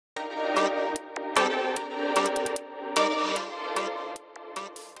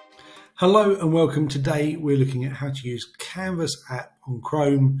Hello and welcome. Today we're looking at how to use Canvas app on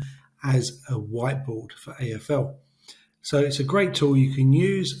Chrome as a whiteboard for AFL. So it's a great tool you can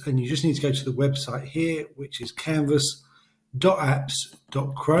use, and you just need to go to the website here, which is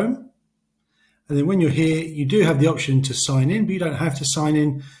canvas.apps.chrome. And then when you're here, you do have the option to sign in, but you don't have to sign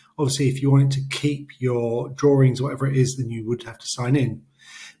in. Obviously, if you wanted to keep your drawings, whatever it is, then you would have to sign in.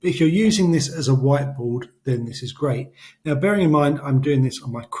 But if you're using this as a whiteboard, then this is great. Now, bearing in mind, I'm doing this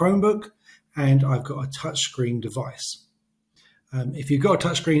on my Chromebook and I've got a touchscreen device. If you've got a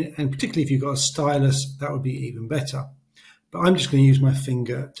touchscreen, and particularly if you've got a stylus, that would be even better. But I'm just going to use my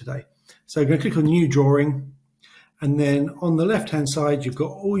finger today. So I'm going to click on New Drawing. And then on the left-hand side, you've got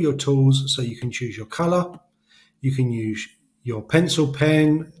all your tools. So you can choose your color. You can use your pencil,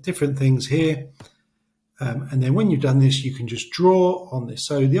 pen, different things here. And then when you've done this, you can just draw on this.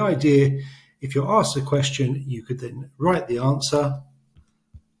 So the idea, if you're asked a question, you could then write the answer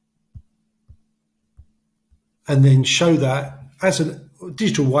and then show that as a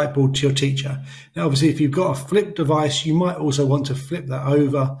digital whiteboard to your teacher. Now, obviously, if you've got a flip device, you might also want to flip that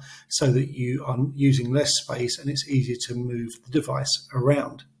over so that you are using less space and it's easier to move the device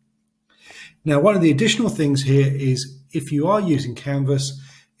around. Now, one of the additional things here is if you are using Canvas,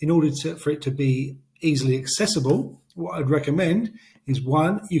 in order for it to be easily accessible, what I'd recommend is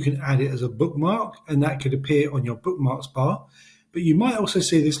one, you can add it as a bookmark and that could appear on your bookmarks bar, but you might also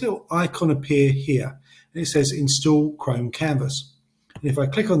see this little icon appear here and it says install Chrome Canvas. And if I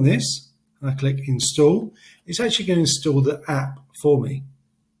click on this and I click install, it's actually going to install the app for me.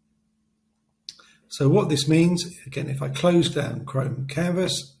 So what this means, again, if I close down Chrome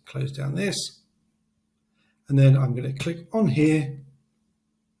Canvas, close down this, and then I'm going to click on here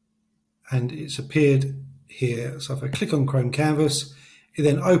and it's appeared here. So if I click on Chrome Canvas, it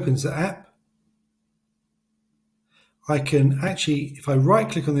then opens the app. I can actually, if I right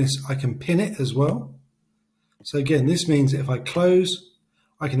click on this, I can pin it as well. So again, this means that if I close,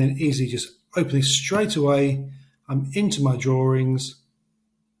 I can then easily just open this straight away. I'm into my drawings.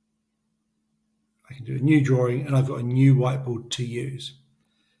 I can do a new drawing and I've got a new whiteboard to use.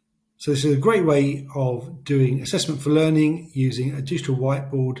 So this is a great way of doing assessment for learning using a digital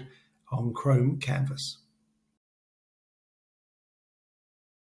whiteboard on Chrome Canvas.